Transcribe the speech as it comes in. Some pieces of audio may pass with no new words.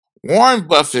Warren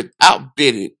Buffett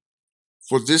outbidded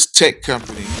for this tech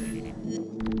company.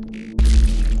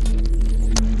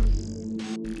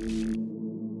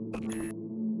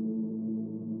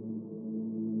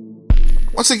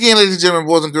 Once again, ladies and gentlemen,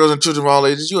 boys and girls, and children of all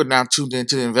ages, you are now tuned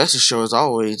into the Investor Show. As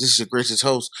always, this is your gracious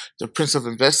host, the Prince of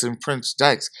Investing, Prince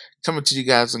Dykes, coming to you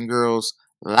guys and girls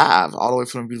live all the way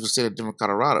from the beautiful state of Denver,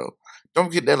 Colorado. Don't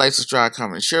forget that like, subscribe,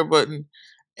 comment, and share button.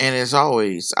 And as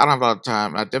always, I don't have a lot of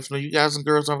time. I definitely know you guys and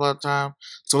girls don't have a lot of time.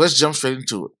 So let's jump straight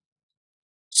into it.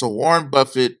 So Warren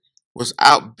Buffett was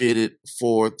outbidded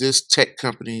for this tech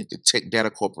company, the Tech Data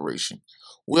Corporation.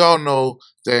 We all know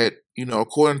that,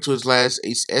 according to his last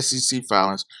SEC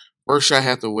filings, Berkshire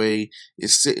Hathaway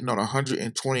is sitting on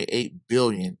 128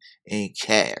 billion in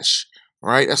cash.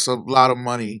 Right, that's a lot of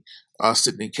money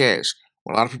sitting in cash.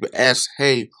 Well, a lot of people ask,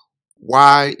 "Hey,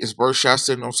 why is Berkshire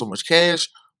sitting on so much cash?"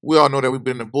 We all know that we've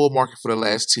been in the bull market for the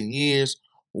last 10 years.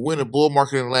 We're in the bull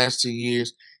market in the last 10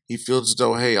 years. He feels as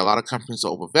though, hey, a lot of companies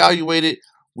are overvaluated.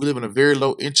 We live in a very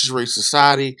low interest rate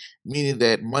society, meaning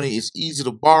that money is easy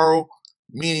to borrow,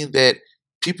 meaning that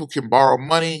people can borrow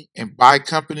money and buy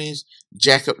companies,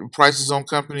 jack up the prices on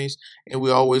companies. And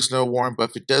we always know Warren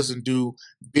Buffett doesn't do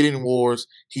bidding wars.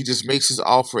 He just makes his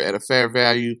offer at a fair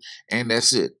value, and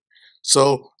that's it.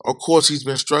 So, of course, he's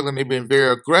been struggling. They've been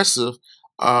very aggressive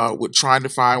with trying to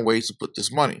find ways to put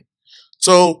this money.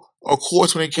 So, of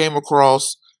course,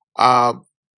 uh,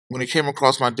 when it came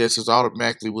across my desk, it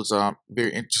automatically was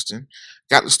very interesting.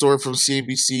 Got the story from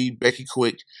CNBC, Becky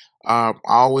Quick. I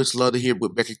always love to hear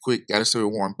what Becky Quick got to say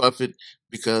with Warren Buffett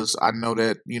because I know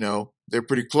that, they're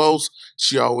pretty close.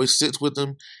 She always sits with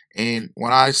him. And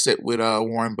when I sat with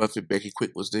Warren Buffett, Becky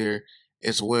Quick was there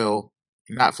as well.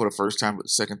 Not for the first time, but the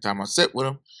second time I sat with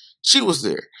him, she was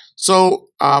there. So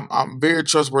I'm very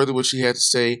trustworthy what she had to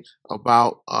say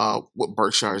about what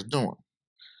Berkshire is doing.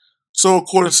 So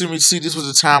according to CNBC, this was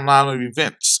a timeline of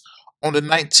events. On the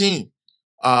 19th,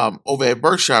 over at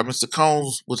Berkshire, Mr.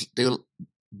 Combs the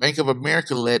Bank of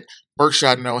America let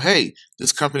Berkshire know, hey,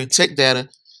 this company Tech Data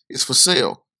is for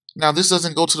sale. Now, this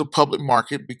doesn't go to the public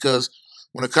market because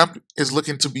when a company is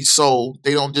looking to be sold,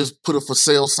 they don't just put a for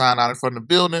sale sign out in front of the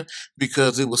building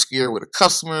because it will scare with the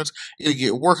customers. It'll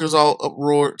get workers all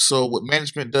uproared. So what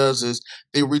management does is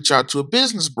they reach out to a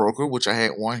business broker, which I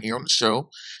had one here on the show.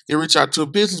 They reach out to a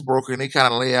business broker and they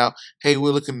kind of lay out, hey,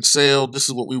 we're looking to sell. This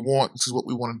is what we want. This is what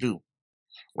we want to do.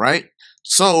 Right?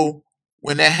 So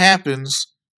when that happens,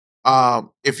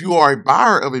 if you are a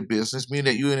buyer of a business, meaning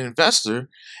that you're an investor,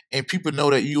 and people know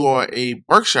that you are a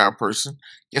Berkshire person,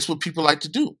 guess what people like to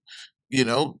do? You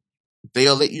know,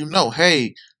 they'll let you know,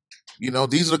 hey,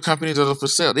 these are the companies that are for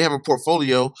sale. They have a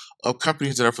portfolio of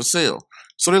companies that are for sale.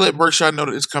 So they let Berkshire know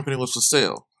that this company was for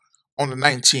sale on the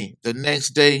 19th. The next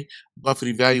day, Buffett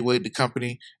evaluated the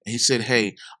company and he said,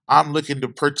 hey, I'm looking to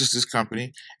purchase this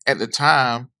company. At the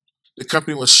time, the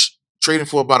company was trading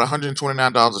for about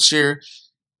 $129 a share.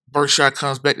 Berkshire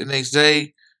comes back the next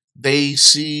day. They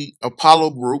see Apollo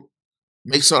Group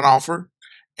makes an offer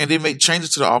and they make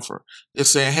changes to the offer. They're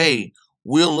saying, hey,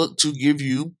 we'll look to give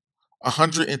you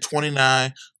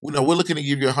 129. We're looking to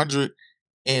give you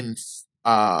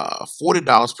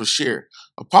 $140 per share.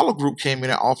 Apollo Group came in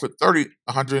and offered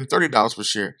 $130 per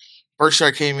share.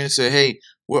 Berkshire came in and said, hey,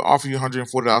 we'll offer you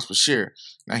 $140 per share.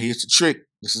 Now here's the trick.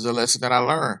 This is a lesson that I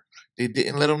learned. They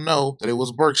didn't let them know that it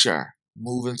was Berkshire.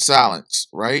 Move in silence,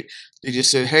 right? They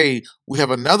just said, hey, we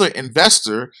have another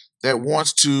investor that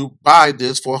wants to buy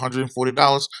this for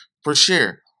 $140 per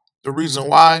share. The reason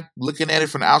why, looking at it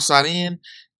from the outside in,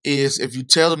 is if you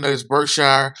tell them that it's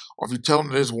Berkshire or if you tell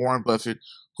them that it's Warren Buffett,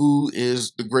 who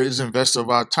is the greatest investor of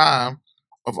our time,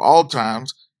 of all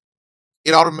times,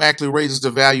 it automatically raises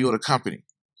the value of the company.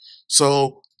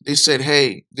 So they said,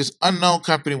 hey, this unknown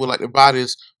company would like to buy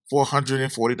this for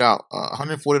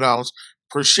 $140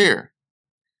 per share.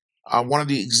 One of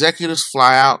the executives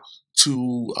fly out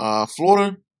to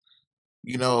Florida.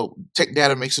 Tech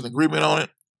Data makes an agreement on it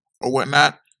or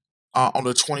whatnot on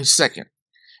the 22nd.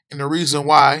 And the reason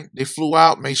why they flew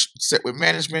out, set with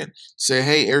management, said,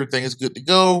 hey, everything is good to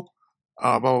go,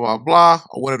 blah, blah, blah, blah,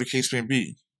 or whatever the case may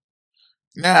be.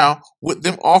 Now, with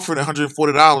them offering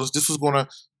 $140, this was going to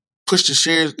push the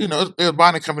shares. They were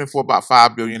buying the company for about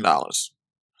 $5 billion,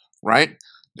 right?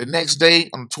 The next day,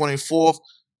 on the 24th,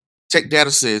 Tech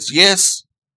Data says yes.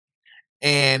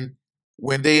 And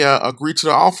when they agree to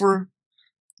the offer,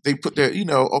 they put their,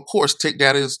 of course, Tech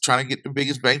Data is trying to get the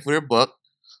biggest bang for their buck.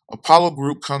 Apollo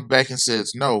Group comes back and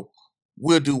says, no,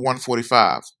 we'll do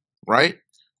 145, right?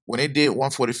 When they did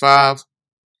 145,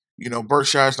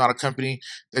 Berkshire is not a company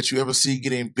that you ever see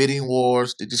getting bidding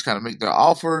wars. They just kind of make their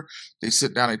offer. They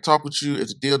sit down, they talk with you. If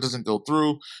the deal doesn't go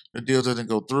through, the deal doesn't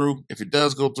go through. If it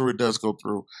does go through, it does go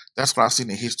through. That's what I've seen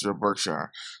in the history of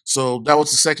Berkshire. So that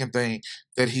was the second thing,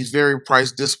 that he's very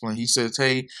price disciplined. He says,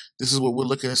 hey, this is what we're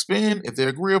looking to spend. If they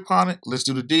agree upon it, let's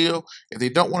do the deal. If they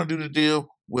don't want to do the deal,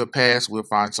 we'll pass. We'll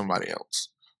find somebody else,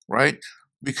 right?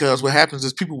 Because what happens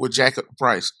is people will jack up the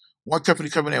price. One company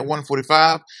coming at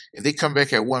 145, if they come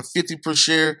back at 150 per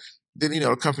share, then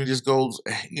the company just goes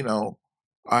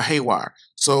haywire.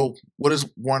 So what is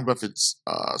Warren Buffett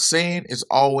saying is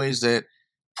always that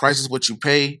price is what you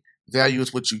pay, value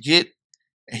is what you get,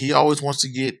 and he always wants to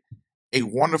get a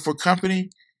wonderful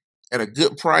company at a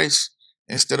good price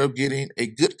instead of getting a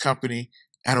good company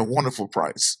at a wonderful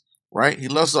price, right? He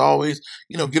loves to always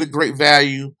get a great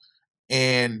value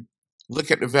and look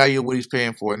at the value of what he's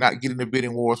paying for and not get into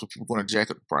bidding wars where people are going to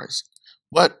jack up the price.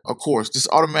 But, of course, this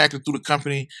automatically threw the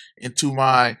company into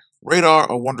my radar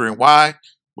or wondering why.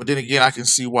 But then again, I can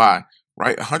see why,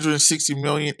 right? $160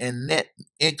 million in net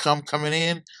income coming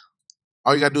in.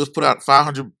 All you got to do is put out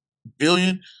 $500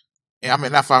 billion. And I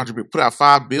mean, not 500 billion, put out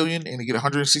 $5 billion and get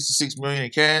 $166 million in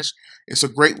cash. It's a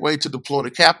great way to deploy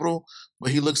the capital,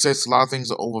 but he looks at a lot of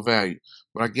things are overvalued.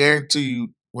 But I guarantee you,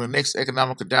 when the next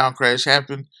economic down crash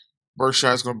happens,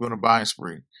 Berkshire is going to be on a buying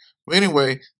spree. But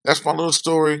anyway, that's my little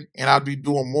story, and I'll be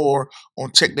doing more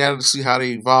on tech data to see how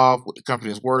they evolve, what the company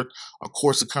is worth. Of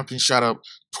course, the company shot up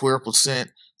 12%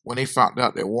 when they found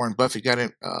out that Warren Buffett got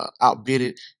it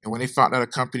outbidded, and when they found out a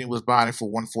company was buying it for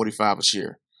 $145 a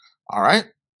share. All right?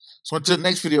 So until the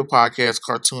next video, podcast,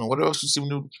 cartoon, or whatever else you see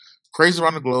new crazy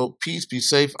around the globe, peace, be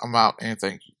safe. I'm out, and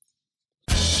thank you.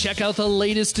 Check out the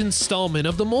latest installment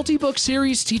of the multi-book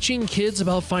series teaching kids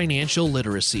about financial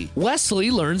literacy. Wesley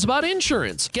learns about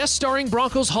insurance. Guest starring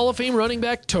Broncos Hall of Fame running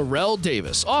back Terrell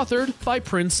Davis. Authored by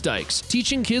Prince Dykes.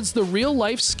 Teaching kids the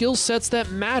real-life skill sets that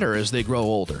matter as they grow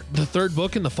older. The third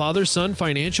book in the Father-Son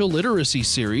Financial Literacy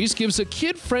series gives a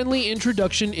kid-friendly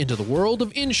introduction into the world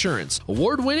of insurance.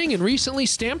 Award-winning and recently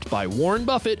stamped by Warren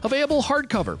Buffett. Available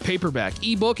hardcover, paperback,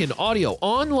 ebook, and audio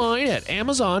online at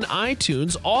Amazon,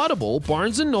 iTunes, Audible,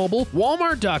 Barnes & Noble,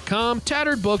 Walmart.com,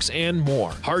 Tattered Books, and more.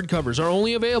 Hardcovers are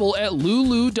only available at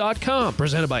Lulu.com.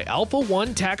 Presented by Alpha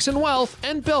One Tax and Wealth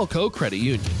and Belco Credit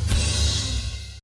Union.